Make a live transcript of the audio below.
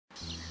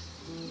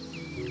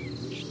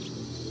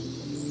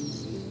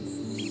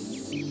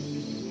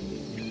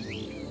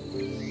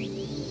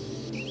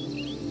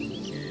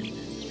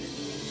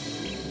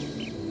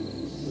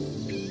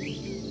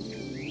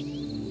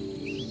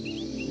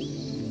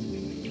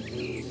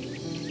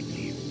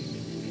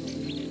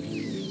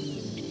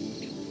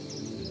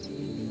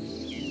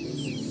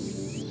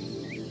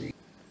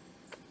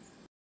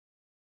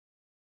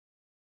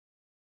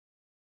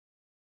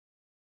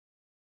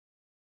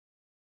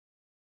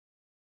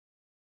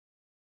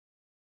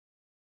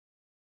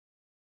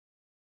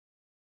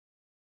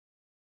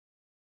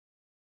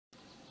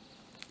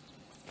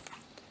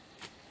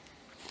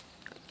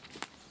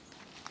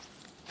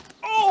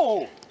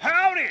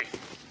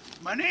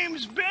my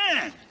name's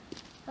Ben.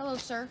 Hello,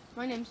 sir.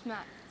 My name's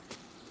Matt.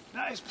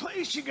 Nice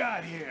place you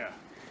got here.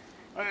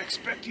 I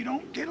expect you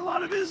don't get a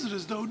lot of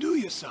visitors, though, do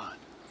you, son?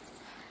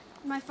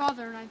 My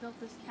father and I built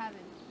this cabin.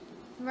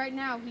 Right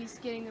now, he's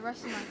getting the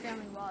rest of my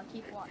family while I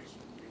keep watch.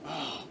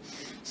 Oh,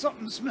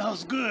 something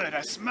smells good.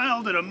 I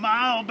smelled it a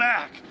mile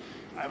back.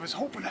 I was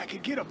hoping I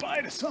could get a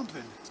bite of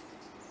something.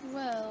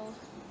 Well...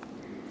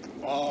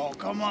 Oh,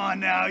 come on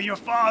now. Your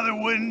father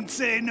wouldn't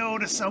say no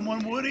to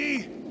someone, would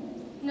he?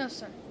 No,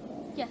 sir.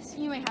 Yes,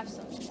 you may have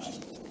some.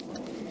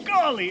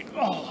 Golly!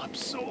 Oh, I'm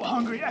so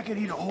hungry I could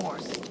eat a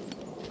horse.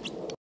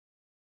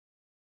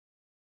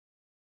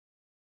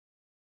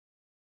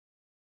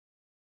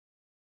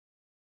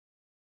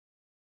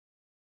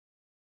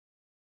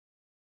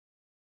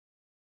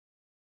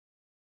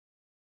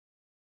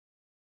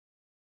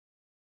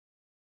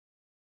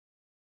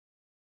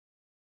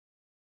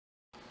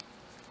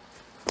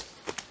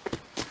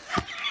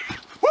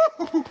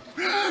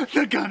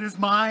 The gun is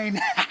mine.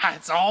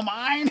 It's all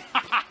mine.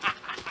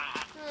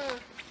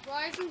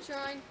 Rise and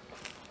shine.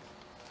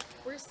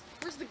 Where's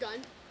the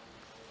gun?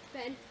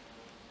 Ben?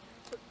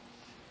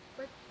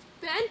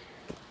 Ben?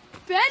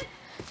 Ben?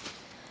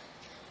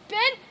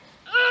 Ben?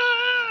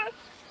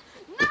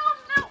 No!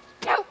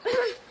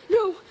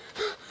 No!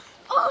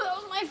 Oh, that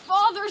was my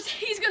father's.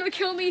 He's gonna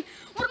kill me.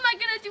 What am I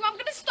gonna do? I'm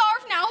gonna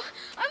starve now.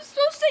 I'm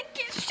supposed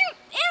to shoot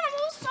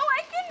animals so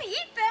I can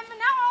eat them, and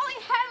now all I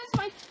have is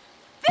my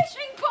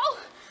fishing pole.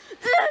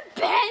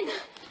 Ben!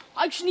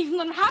 I shouldn't even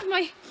let him have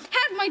my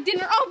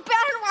dinner. Oh,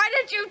 Ben, why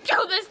did you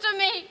do this to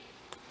me?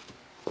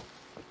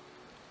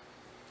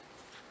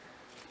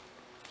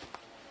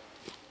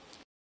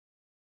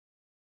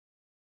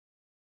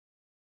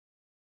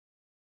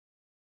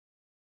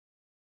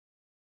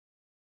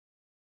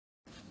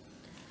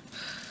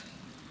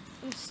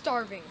 I'm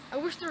starving. I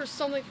wish there was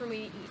something for me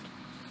to eat.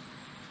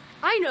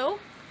 I know!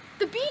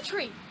 The bee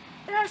tree!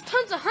 It has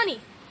tons of honey.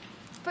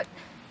 But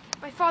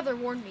my father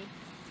warned me.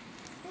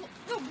 Well,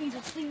 no bees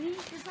will sting me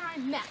because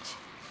I'm Matt,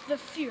 the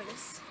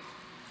fearless.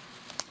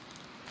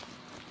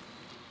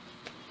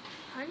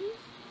 Honey?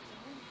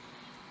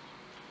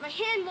 My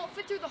hand won't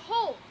fit through the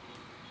hole.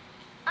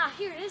 Ah,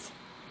 here it is.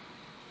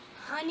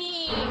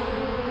 Honey.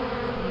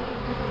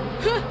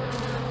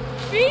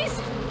 Bees?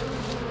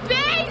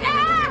 Bees!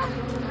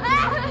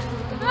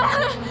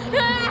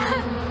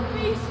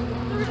 Bees!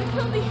 They're gonna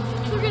kill me!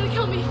 They're gonna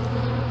kill me!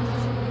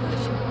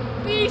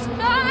 Bees! Bees!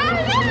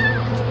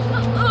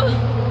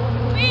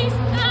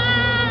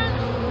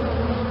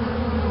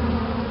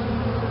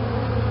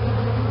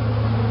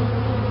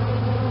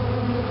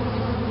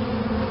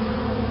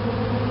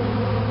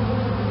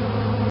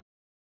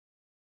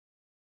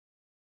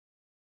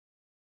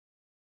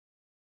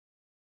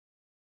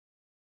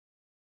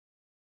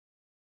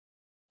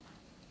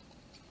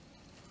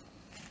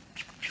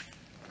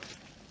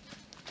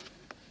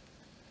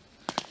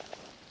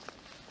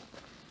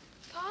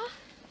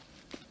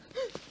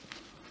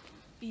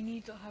 Bee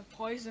needle have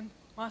poison,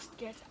 must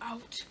get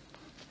out.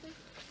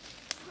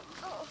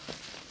 Oh.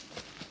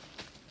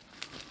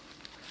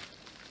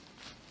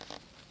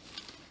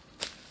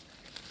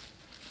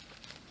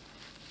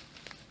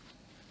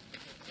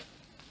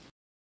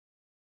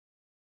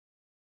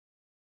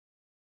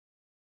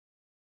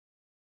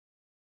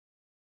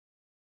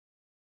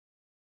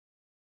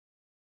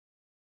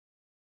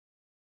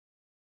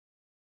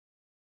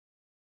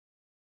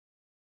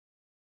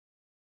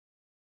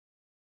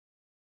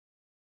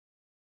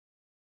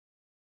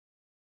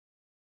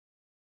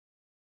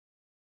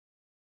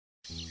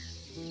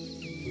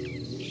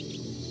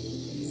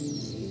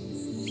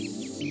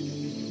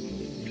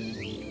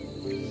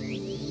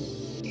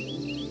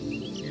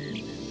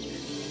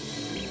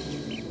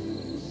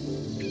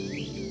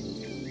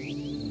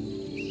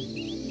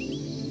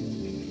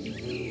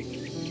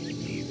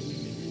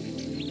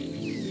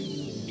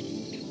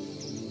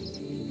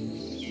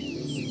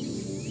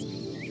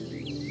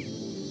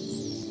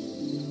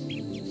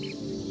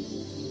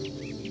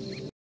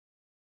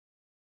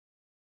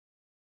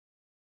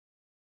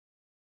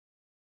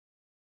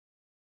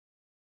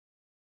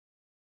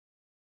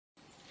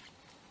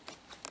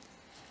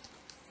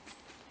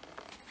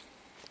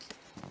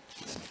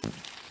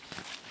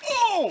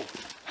 Oh,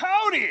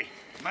 howdy.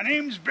 My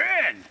name's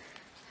Ben.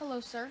 Hello,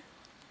 sir.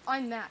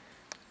 I'm Matt.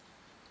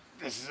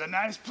 This is a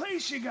nice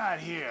place you got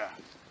here.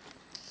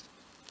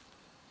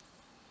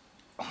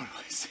 What do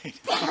I say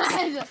to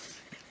that?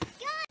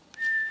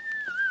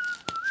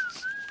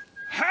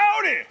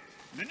 Howdy!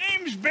 The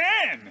name's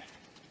Ben.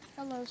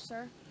 Hello,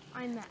 sir.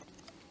 I'm Matt.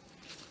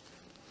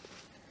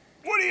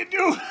 What are you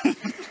doing?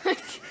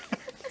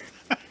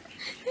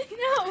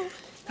 No.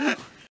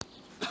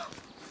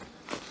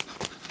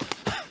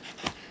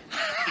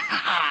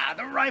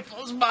 The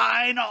rifle's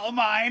mine, all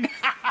mine.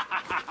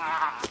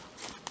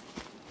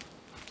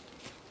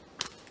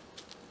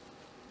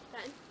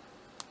 Ben?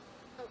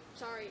 Oh,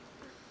 sorry.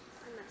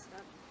 I messed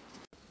up.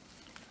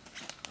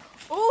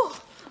 Oh,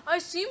 I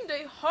seemed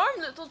a harm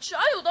little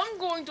child. I'm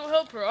going to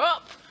help her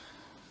up.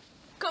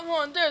 Come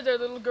on, there,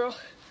 little girl.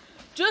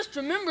 Just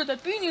remember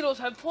that bee needles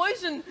have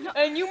poison,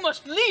 and you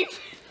must leave.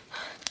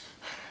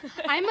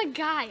 I'm a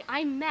guy.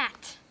 I'm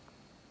Matt.